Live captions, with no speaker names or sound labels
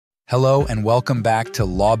Hello and welcome back to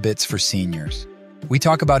LawBits for Seniors. We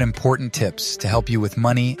talk about important tips to help you with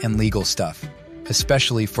money and legal stuff,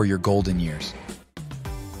 especially for your golden years.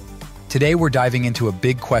 Today we're diving into a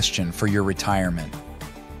big question for your retirement.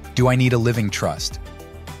 Do I need a living trust?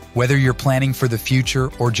 Whether you're planning for the future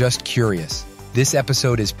or just curious, this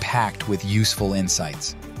episode is packed with useful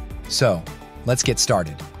insights. So, let's get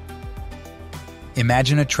started.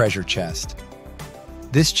 Imagine a treasure chest.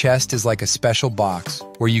 This chest is like a special box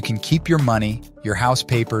where you can keep your money, your house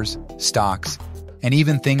papers, stocks, and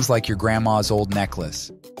even things like your grandma's old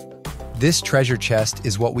necklace. This treasure chest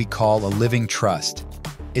is what we call a living trust.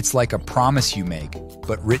 It's like a promise you make,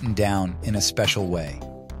 but written down in a special way.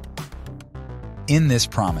 In this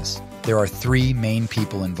promise, there are three main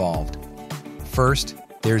people involved. First,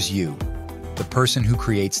 there's you, the person who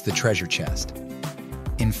creates the treasure chest.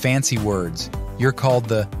 In fancy words, you're called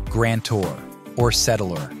the grantor, or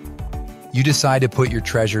settlor. You decide to put your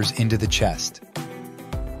treasures into the chest.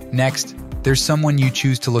 Next, there's someone you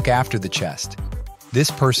choose to look after the chest. This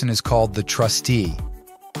person is called the trustee.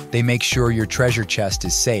 They make sure your treasure chest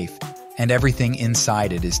is safe and everything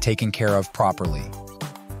inside it is taken care of properly.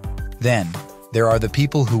 Then, there are the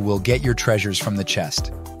people who will get your treasures from the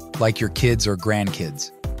chest, like your kids or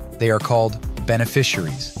grandkids. They are called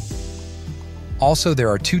beneficiaries. Also, there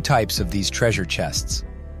are two types of these treasure chests.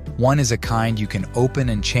 One is a kind you can open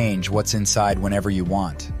and change what's inside whenever you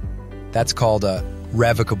want. That's called a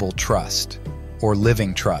revocable trust, or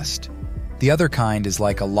living trust. The other kind is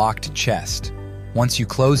like a locked chest. Once you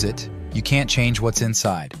close it, you can't change what's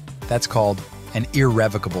inside. That's called an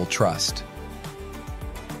irrevocable trust.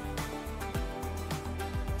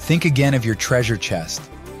 Think again of your treasure chest,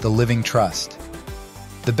 the living trust.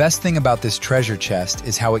 The best thing about this treasure chest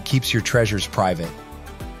is how it keeps your treasures private.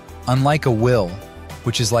 Unlike a will,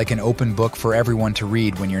 which is like an open book for everyone to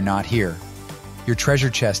read when you're not here, your treasure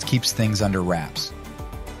chest keeps things under wraps.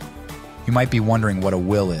 You might be wondering what a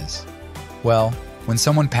will is. Well, when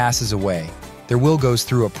someone passes away, their will goes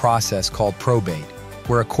through a process called probate,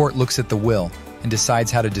 where a court looks at the will and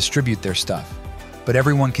decides how to distribute their stuff. But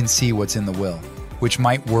everyone can see what's in the will, which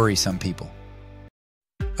might worry some people.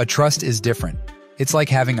 A trust is different. It's like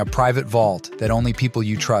having a private vault that only people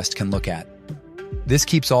you trust can look at. This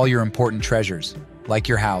keeps all your important treasures, like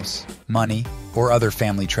your house, money, or other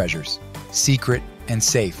family treasures, secret and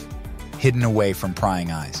safe, hidden away from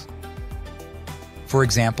prying eyes. For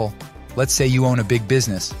example, let's say you own a big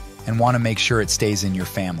business and want to make sure it stays in your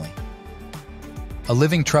family. A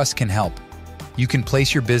living trust can help. You can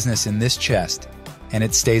place your business in this chest, and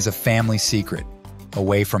it stays a family secret,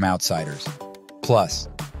 away from outsiders. Plus,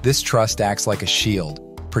 this trust acts like a shield,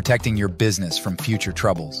 protecting your business from future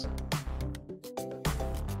troubles.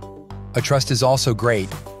 A trust is also great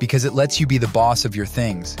because it lets you be the boss of your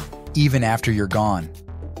things, even after you're gone.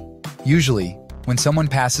 Usually, when someone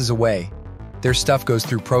passes away, their stuff goes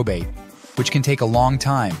through probate, which can take a long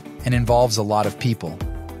time and involves a lot of people.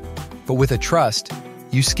 But with a trust,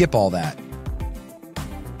 you skip all that.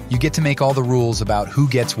 You get to make all the rules about who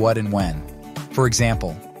gets what and when. For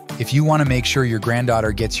example, if you want to make sure your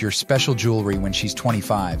granddaughter gets your special jewelry when she's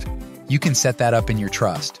 25, you can set that up in your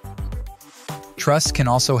trust. Trusts can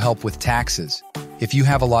also help with taxes. If you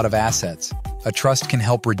have a lot of assets, a trust can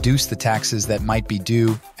help reduce the taxes that might be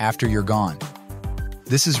due after you're gone.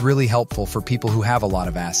 This is really helpful for people who have a lot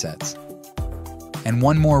of assets. And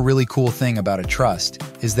one more really cool thing about a trust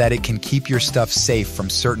is that it can keep your stuff safe from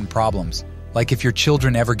certain problems, like if your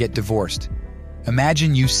children ever get divorced.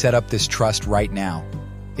 Imagine you set up this trust right now.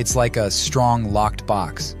 It's like a strong, locked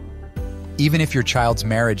box. Even if your child's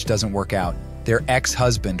marriage doesn't work out, their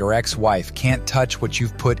ex-husband or ex-wife can't touch what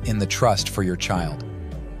you've put in the trust for your child.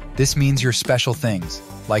 This means your special things,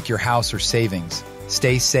 like your house or savings,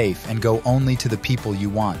 stay safe and go only to the people you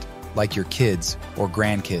want, like your kids or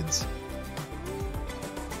grandkids.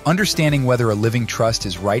 Understanding whether a living trust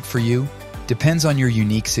is right for you depends on your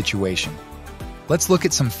unique situation. Let's look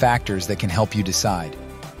at some factors that can help you decide.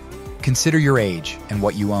 Consider your age and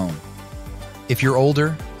what you own. If you're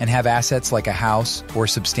older and have assets like a house or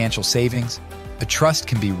substantial savings, a trust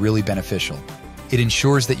can be really beneficial. It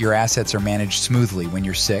ensures that your assets are managed smoothly when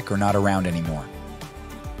you're sick or not around anymore.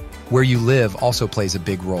 Where you live also plays a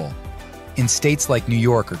big role. In states like New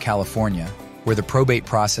York or California, where the probate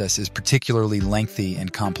process is particularly lengthy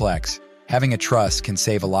and complex, having a trust can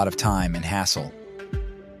save a lot of time and hassle.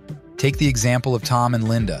 Take the example of Tom and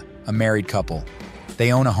Linda, a married couple.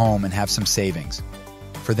 They own a home and have some savings.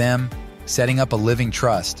 For them, setting up a living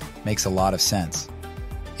trust makes a lot of sense.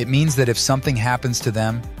 It means that if something happens to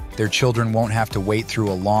them, their children won't have to wait through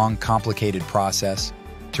a long, complicated process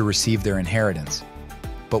to receive their inheritance.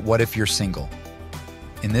 But what if you're single?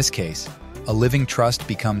 In this case, a living trust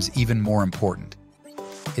becomes even more important.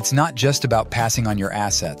 It's not just about passing on your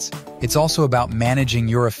assets, it's also about managing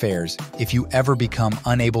your affairs if you ever become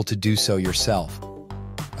unable to do so yourself.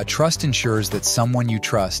 A trust ensures that someone you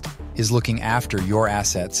trust is looking after your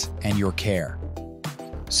assets and your care.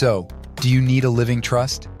 So, do you need a living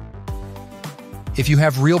trust? If you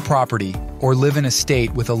have real property or live in a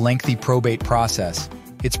state with a lengthy probate process,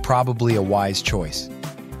 it's probably a wise choice.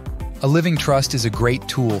 A living trust is a great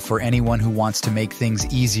tool for anyone who wants to make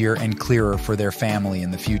things easier and clearer for their family in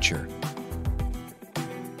the future.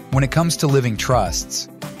 When it comes to living trusts,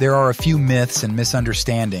 there are a few myths and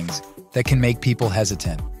misunderstandings that can make people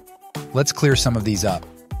hesitant. Let's clear some of these up.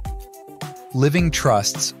 Living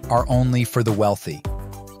trusts are only for the wealthy.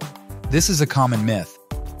 This is a common myth.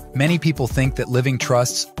 Many people think that living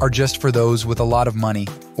trusts are just for those with a lot of money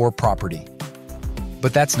or property.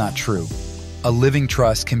 But that's not true. A living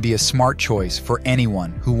trust can be a smart choice for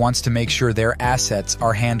anyone who wants to make sure their assets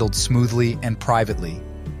are handled smoothly and privately,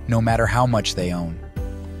 no matter how much they own.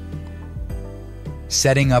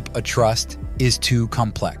 Setting up a trust is too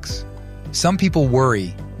complex. Some people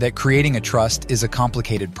worry that creating a trust is a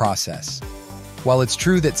complicated process. While it's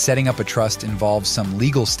true that setting up a trust involves some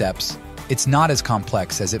legal steps, it's not as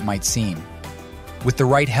complex as it might seem. With the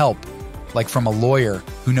right help, like from a lawyer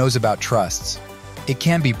who knows about trusts, it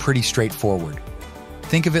can be pretty straightforward.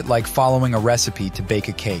 Think of it like following a recipe to bake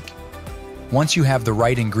a cake. Once you have the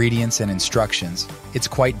right ingredients and instructions, it's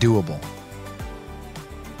quite doable.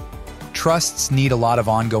 Trusts need a lot of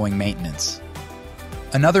ongoing maintenance.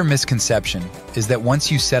 Another misconception is that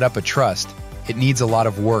once you set up a trust, it needs a lot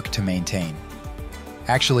of work to maintain.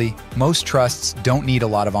 Actually, most trusts don't need a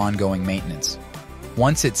lot of ongoing maintenance.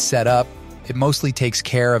 Once it's set up, it mostly takes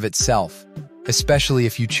care of itself, especially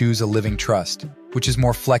if you choose a living trust, which is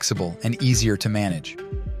more flexible and easier to manage.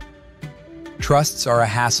 Trusts are a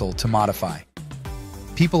hassle to modify.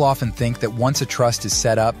 People often think that once a trust is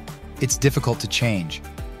set up, it's difficult to change.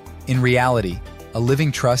 In reality, a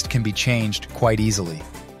living trust can be changed quite easily.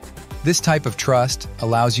 This type of trust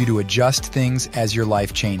allows you to adjust things as your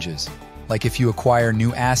life changes, like if you acquire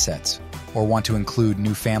new assets or want to include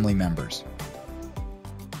new family members.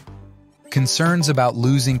 Concerns about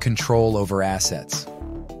losing control over assets.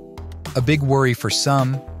 A big worry for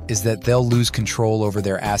some is that they'll lose control over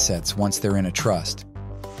their assets once they're in a trust.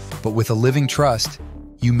 But with a living trust,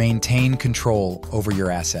 you maintain control over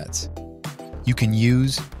your assets. You can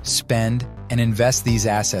use, spend, and invest these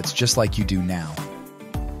assets just like you do now.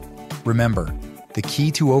 Remember, the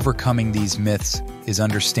key to overcoming these myths is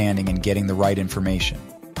understanding and getting the right information.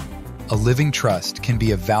 A living trust can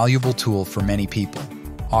be a valuable tool for many people,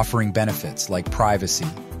 offering benefits like privacy,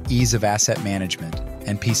 ease of asset management,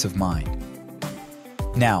 and peace of mind.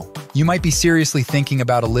 Now, you might be seriously thinking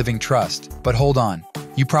about a living trust, but hold on,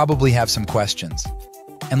 you probably have some questions.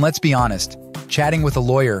 And let's be honest, chatting with a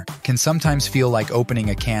lawyer can sometimes feel like opening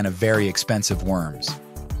a can of very expensive worms.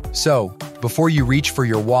 So, before you reach for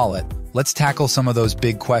your wallet, let's tackle some of those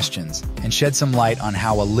big questions and shed some light on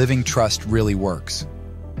how a living trust really works.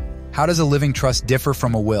 How does a living trust differ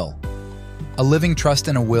from a will? A living trust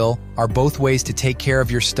and a will are both ways to take care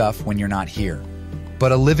of your stuff when you're not here.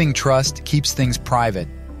 But a living trust keeps things private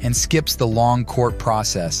and skips the long court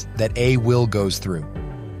process that a will goes through.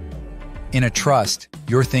 In a trust,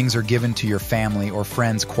 your things are given to your family or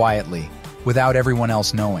friends quietly, without everyone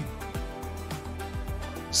else knowing.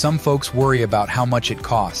 Some folks worry about how much it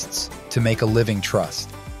costs to make a living trust.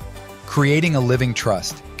 Creating a living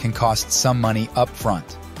trust can cost some money up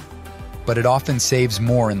front, but it often saves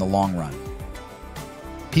more in the long run.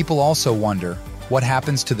 People also wonder what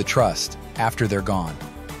happens to the trust after they're gone.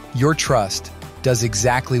 Your trust does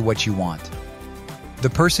exactly what you want. The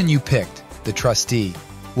person you picked, the trustee,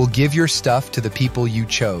 will give your stuff to the people you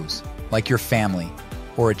chose, like your family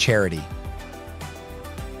or a charity.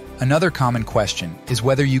 Another common question is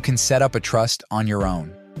whether you can set up a trust on your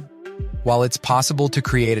own. While it's possible to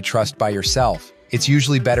create a trust by yourself, it's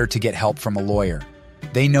usually better to get help from a lawyer.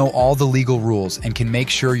 They know all the legal rules and can make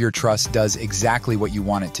sure your trust does exactly what you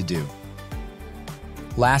want it to do.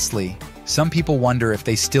 Lastly, some people wonder if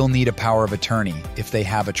they still need a power of attorney if they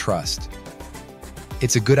have a trust.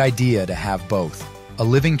 It's a good idea to have both. A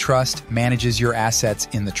living trust manages your assets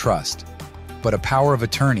in the trust, but a power of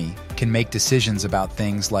attorney can make decisions about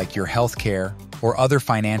things like your health care or other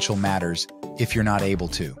financial matters if you're not able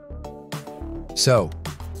to. So,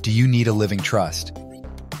 do you need a living trust?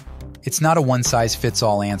 It's not a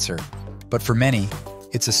one-size-fits-all answer, but for many,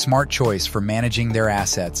 it's a smart choice for managing their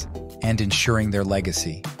assets and ensuring their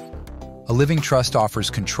legacy. A living trust offers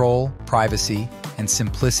control, privacy, and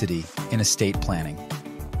simplicity in estate planning.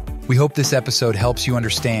 We hope this episode helps you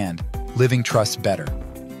understand living trust better.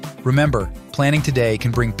 Remember, planning today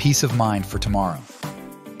can bring peace of mind for tomorrow.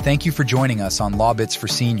 Thank you for joining us on LawBits for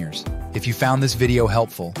Seniors. If you found this video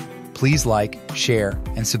helpful, please like, share,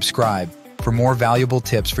 and subscribe for more valuable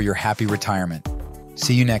tips for your happy retirement.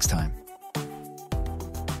 See you next time.